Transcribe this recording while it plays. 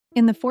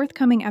In the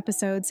forthcoming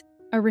episodes,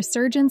 a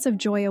resurgence of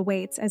joy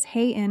awaits as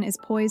Hae In is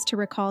poised to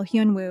recall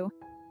Hyun Woo,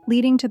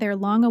 leading to their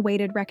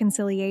long-awaited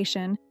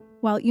reconciliation,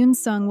 while Yoon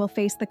Sung will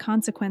face the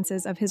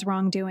consequences of his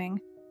wrongdoing.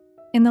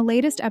 In the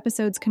latest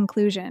episode's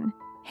conclusion,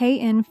 Hae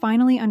In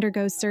finally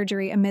undergoes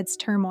surgery amidst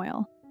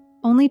turmoil,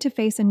 only to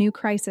face a new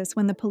crisis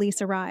when the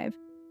police arrive,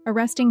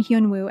 arresting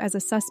Hyun Woo as a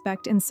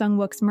suspect in Sung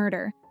Wook's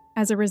murder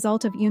as a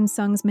result of Yoon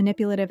Sung's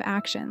manipulative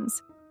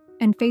actions.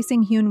 And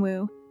facing Hyun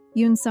Woo,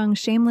 Yoon Sung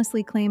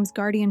shamelessly claims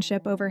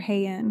guardianship over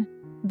Hae In,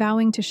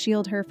 vowing to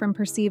shield her from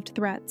perceived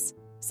threats,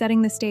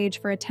 setting the stage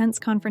for a tense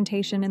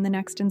confrontation in the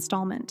next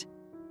installment.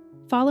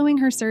 Following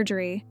her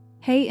surgery,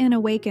 Hae In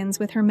awakens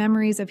with her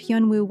memories of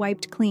Hyun Woo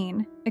wiped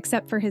clean,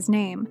 except for his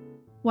name,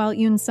 while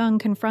Yoon Sung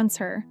confronts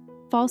her,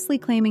 falsely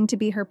claiming to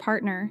be her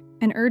partner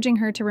and urging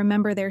her to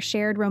remember their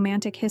shared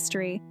romantic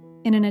history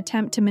in an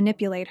attempt to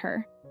manipulate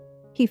her.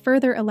 He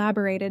further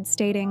elaborated,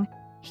 stating,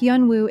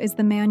 "Hyun Woo is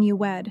the man you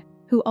wed,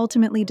 who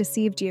ultimately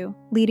deceived you,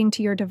 leading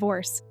to your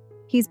divorce.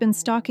 He's been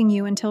stalking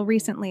you until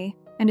recently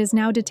and is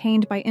now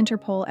detained by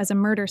Interpol as a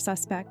murder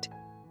suspect.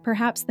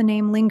 Perhaps the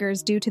name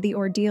lingers due to the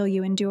ordeal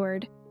you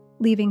endured,"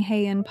 leaving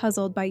Hae In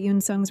puzzled by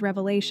Yoon Sung's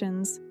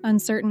revelations,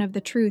 uncertain of the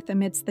truth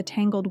amidst the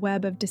tangled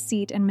web of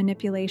deceit and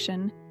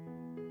manipulation.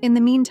 In the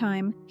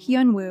meantime,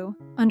 Hyun Woo,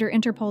 under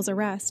Interpol's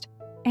arrest,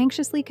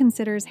 anxiously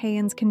considers Hae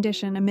In's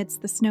condition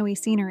amidst the snowy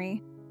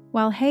scenery,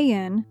 while Hae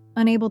In,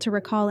 unable to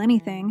recall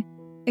anything,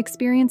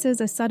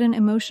 experiences a sudden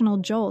emotional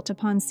jolt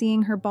upon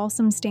seeing her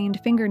balsam-stained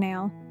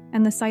fingernail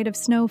and the sight of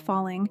snow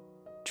falling,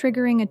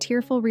 triggering a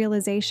tearful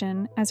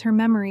realization as her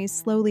memories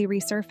slowly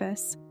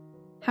resurface.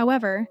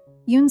 However,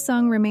 Yoon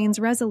Sung remains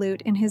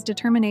resolute in his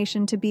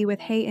determination to be with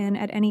Hae In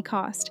at any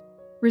cost,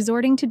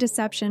 resorting to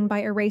deception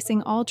by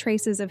erasing all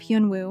traces of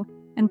Hyun Woo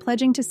and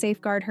pledging to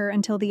safeguard her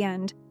until the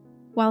end,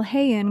 while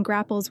Hae In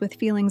grapples with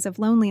feelings of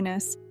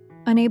loneliness,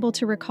 unable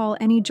to recall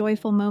any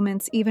joyful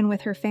moments even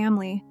with her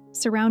family,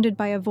 surrounded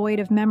by a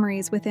void of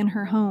memories within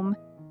her home.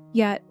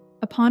 Yet,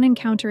 upon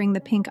encountering the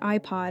pink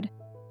iPod,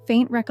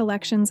 faint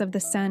recollections of the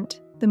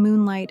scent, the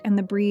moonlight, and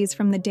the breeze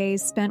from the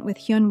days spent with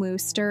Hyun Woo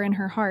stir in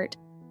her heart,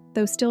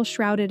 though still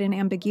shrouded in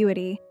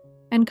ambiguity,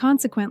 and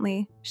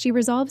consequently, she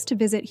resolves to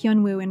visit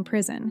Hyun Woo in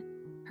prison,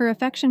 her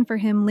affection for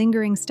him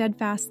lingering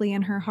steadfastly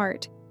in her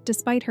heart,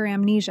 despite her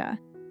amnesia,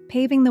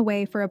 paving the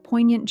way for a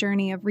poignant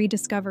journey of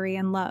rediscovery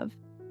and love.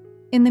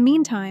 In the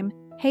meantime,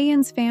 Hae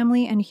In's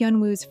family and Hyun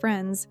Woo's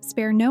friends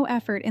spare no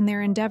effort in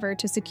their endeavor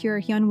to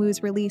secure Hyun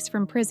Woo's release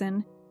from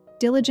prison,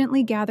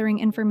 diligently gathering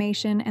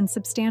information and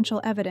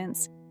substantial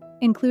evidence,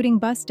 including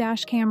bus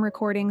dashcam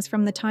recordings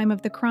from the time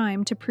of the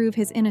crime to prove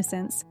his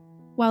innocence,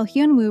 while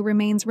Hyun Woo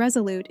remains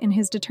resolute in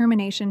his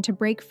determination to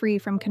break free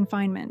from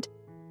confinement,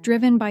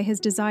 driven by his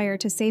desire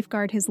to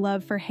safeguard his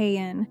love for Hae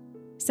In,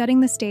 setting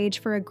the stage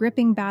for a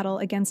gripping battle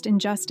against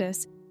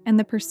injustice and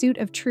the pursuit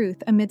of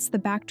truth amidst the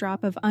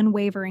backdrop of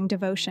unwavering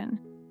devotion.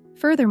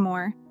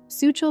 Furthermore,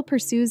 Soochul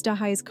pursues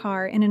Dahai's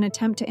car in an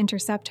attempt to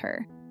intercept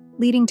her,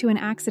 leading to an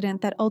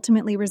accident that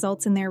ultimately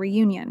results in their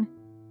reunion,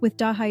 with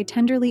Dahai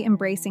tenderly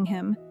embracing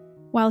him,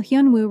 while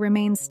Hyun Woo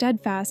remains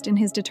steadfast in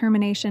his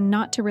determination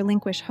not to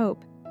relinquish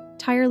hope,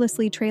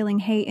 tirelessly trailing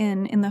Hae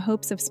In the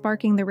hopes of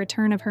sparking the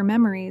return of her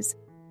memories,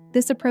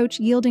 this approach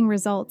yielding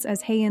results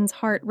as Hae In's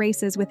heart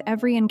races with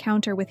every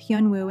encounter with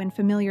Hyun Woo in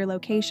familiar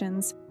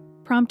locations,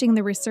 prompting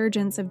the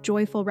resurgence of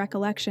joyful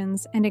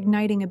recollections and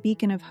igniting a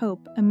beacon of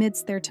hope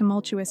amidst their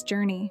tumultuous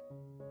journey.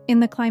 In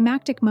the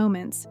climactic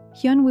moments,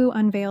 Hyun Woo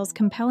unveils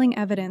compelling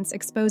evidence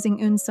exposing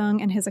Yoon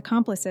Sung and his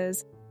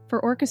accomplices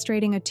for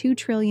orchestrating a 2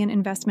 trillion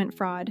investment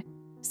fraud,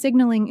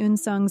 signaling Yoon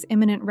Sung's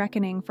imminent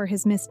reckoning for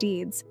his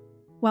misdeeds,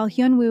 while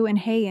Hyun Woo and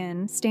Hae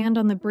In stand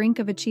on the brink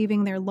of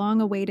achieving their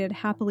long-awaited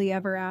happily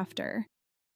ever after.